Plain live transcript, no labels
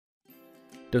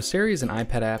Doceri is an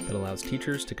iPad app that allows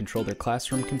teachers to control their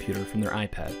classroom computer from their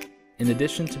iPad. In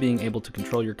addition to being able to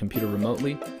control your computer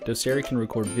remotely, Doceri can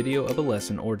record video of a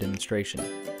lesson or demonstration.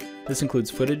 This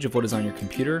includes footage of what is on your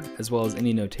computer, as well as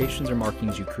any notations or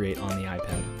markings you create on the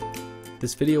iPad.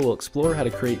 This video will explore how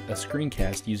to create a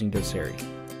screencast using Doceri.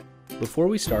 Before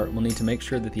we start, we'll need to make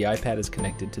sure that the iPad is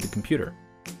connected to the computer.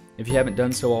 If you haven't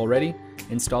done so already,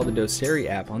 install the Doceri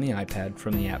app on the iPad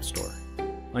from the App Store.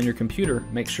 On your computer,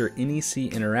 make sure NEC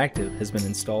Interactive has been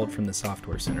installed from the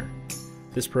Software Center.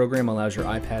 This program allows your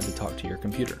iPad to talk to your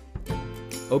computer.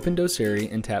 Open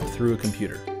Doceri and tap Through a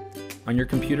Computer. On your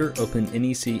computer, open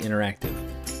NEC Interactive.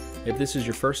 If this is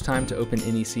your first time to open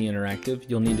NEC Interactive,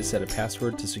 you'll need to set a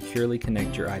password to securely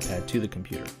connect your iPad to the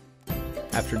computer.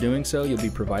 After doing so, you'll be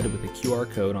provided with a QR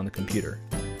code on the computer.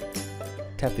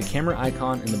 Tap the camera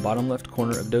icon in the bottom left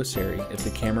corner of Doceri if the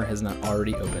camera has not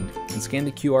already opened, and scan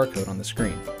the QR code on the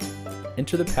screen.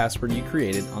 Enter the password you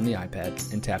created on the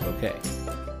iPad and tap OK.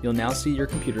 You'll now see your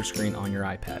computer screen on your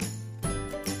iPad.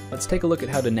 Let's take a look at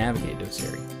how to navigate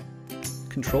Doceri.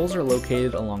 Controls are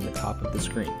located along the top of the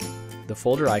screen. The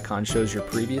folder icon shows your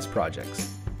previous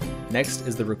projects. Next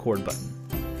is the Record button.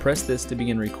 Press this to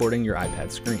begin recording your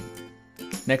iPad screen.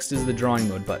 Next is the Drawing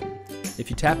Mode button. If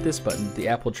you tap this button, the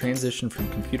app will transition from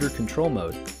computer control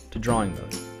mode to drawing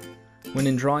mode. When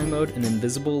in drawing mode, an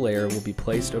invisible layer will be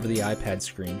placed over the iPad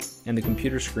screen and the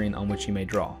computer screen on which you may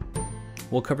draw.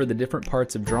 We'll cover the different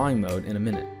parts of drawing mode in a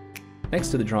minute. Next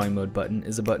to the drawing mode button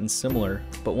is a button similar,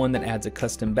 but one that adds a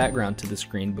custom background to the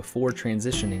screen before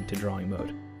transitioning to drawing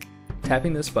mode.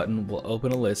 Tapping this button will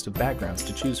open a list of backgrounds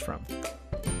to choose from.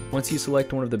 Once you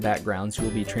select one of the backgrounds, you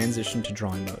will be transitioned to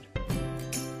drawing mode.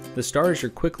 The star is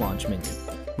your quick launch menu.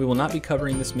 We will not be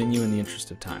covering this menu in the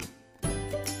interest of time.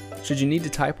 Should you need to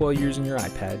type while using your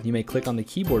iPad, you may click on the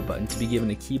keyboard button to be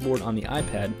given a keyboard on the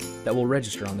iPad that will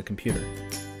register on the computer.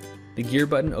 The gear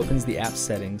button opens the app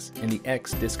settings, and the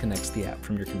X disconnects the app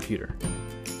from your computer.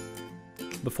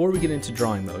 Before we get into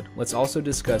drawing mode, let's also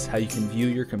discuss how you can view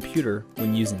your computer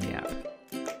when using the app.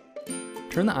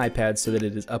 Turn the iPad so that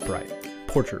it is upright,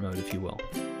 portrait mode if you will.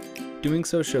 Doing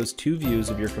so shows two views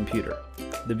of your computer.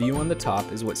 The view on the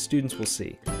top is what students will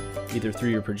see, either through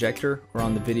your projector or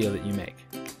on the video that you make.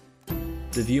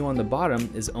 The view on the bottom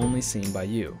is only seen by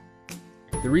you.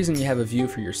 The reason you have a view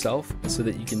for yourself is so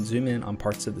that you can zoom in on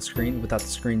parts of the screen without the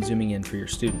screen zooming in for your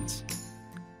students.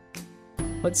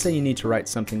 Let's say you need to write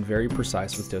something very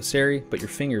precise with Doceri, but your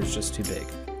finger is just too big.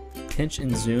 Pinch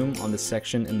and zoom on the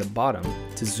section in the bottom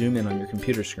to zoom in on your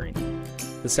computer screen.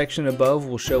 The section above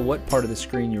will show what part of the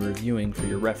screen you're reviewing for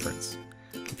your reference.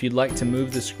 If you'd like to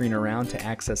move the screen around to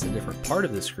access a different part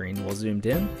of the screen while zoomed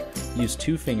in, use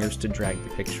two fingers to drag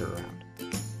the picture around.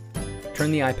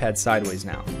 Turn the iPad sideways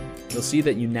now. You'll see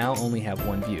that you now only have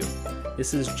one view.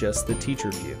 This is just the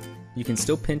teacher view. You can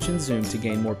still pinch and zoom to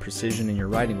gain more precision in your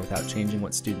writing without changing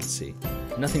what students see.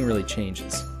 Nothing really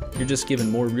changes. You're just given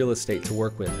more real estate to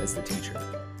work with as the teacher.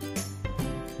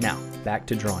 Now, back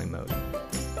to drawing mode.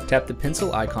 Tap the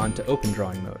pencil icon to open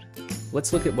drawing mode.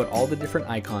 Let's look at what all the different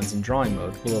icons in drawing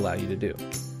mode will allow you to do.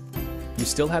 You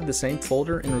still have the same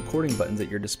folder and recording buttons at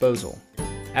your disposal.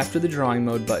 After the drawing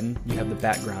mode button, you have the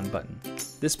background button.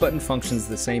 This button functions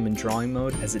the same in drawing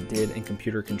mode as it did in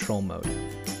computer control mode.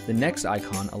 The next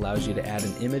icon allows you to add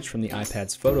an image from the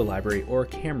iPad's photo library or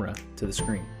camera to the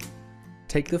screen.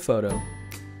 Take the photo,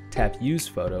 tap Use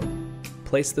Photo,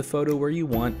 place the photo where you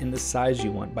want in the size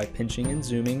you want by pinching and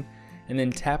zooming, and then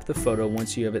tap the photo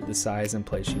once you have it the size and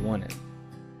place you want it.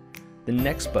 The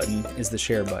next button is the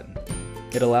Share button.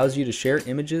 It allows you to share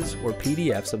images or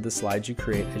PDFs of the slides you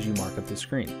create as you mark up the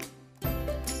screen.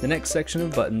 The next section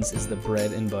of buttons is the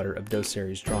bread and butter of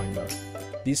Doceri's drawing mode.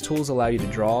 These tools allow you to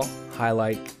draw,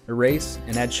 highlight, erase,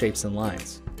 and add shapes and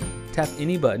lines. Tap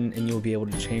any button and you will be able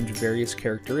to change various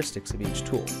characteristics of each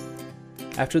tool.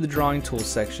 After the drawing tools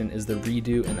section is the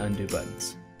Redo and Undo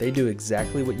buttons. They do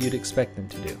exactly what you'd expect them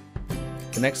to do.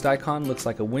 The next icon looks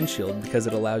like a windshield because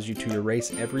it allows you to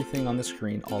erase everything on the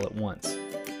screen all at once.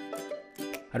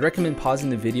 I'd recommend pausing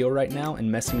the video right now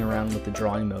and messing around with the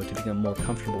drawing mode to become more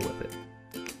comfortable with it.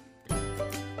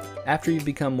 After you've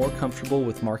become more comfortable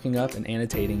with marking up and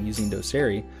annotating using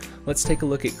Doceri, let's take a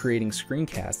look at creating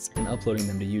screencasts and uploading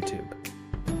them to YouTube.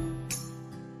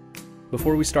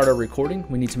 Before we start our recording,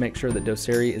 we need to make sure that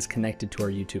Doceri is connected to our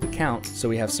YouTube account so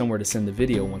we have somewhere to send the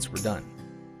video once we're done.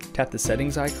 Tap the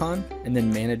settings icon and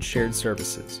then Manage Shared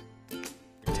Services.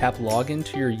 Tap Login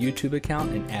to your YouTube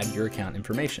account and add your account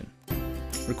information.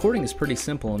 Recording is pretty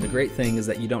simple, and the great thing is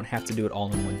that you don't have to do it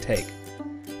all in one take.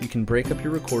 You can break up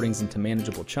your recordings into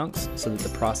manageable chunks so that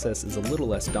the process is a little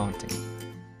less daunting.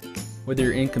 Whether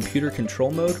you're in computer control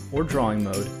mode or drawing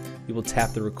mode, you will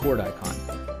tap the record icon.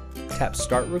 Tap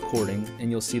Start Recording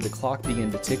and you'll see the clock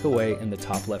begin to tick away in the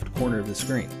top left corner of the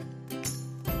screen.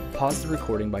 Pause the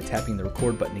recording by tapping the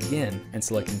record button again and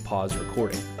selecting Pause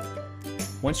Recording.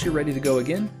 Once you're ready to go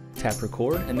again, tap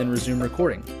Record and then resume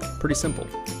recording. Pretty simple.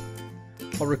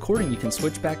 While recording, you can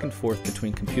switch back and forth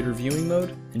between computer viewing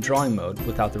mode and drawing mode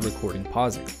without the recording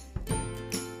pausing.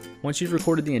 Once you've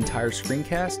recorded the entire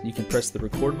screencast, you can press the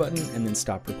record button and then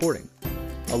stop recording.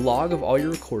 A log of all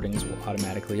your recordings will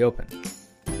automatically open.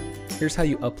 Here's how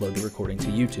you upload the recording to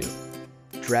YouTube.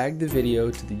 Drag the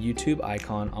video to the YouTube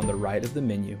icon on the right of the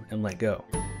menu and let go.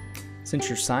 Since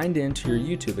you're signed in to your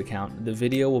YouTube account, the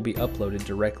video will be uploaded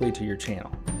directly to your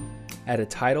channel. Add a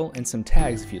title and some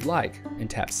tags if you'd like, and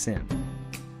tap Send.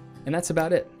 And that's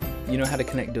about it. You know how to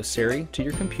connect Doceri to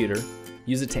your computer,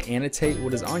 use it to annotate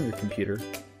what is on your computer,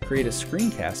 create a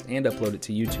screencast, and upload it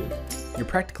to YouTube. You're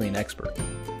practically an expert.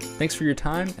 Thanks for your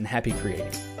time and happy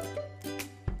creating.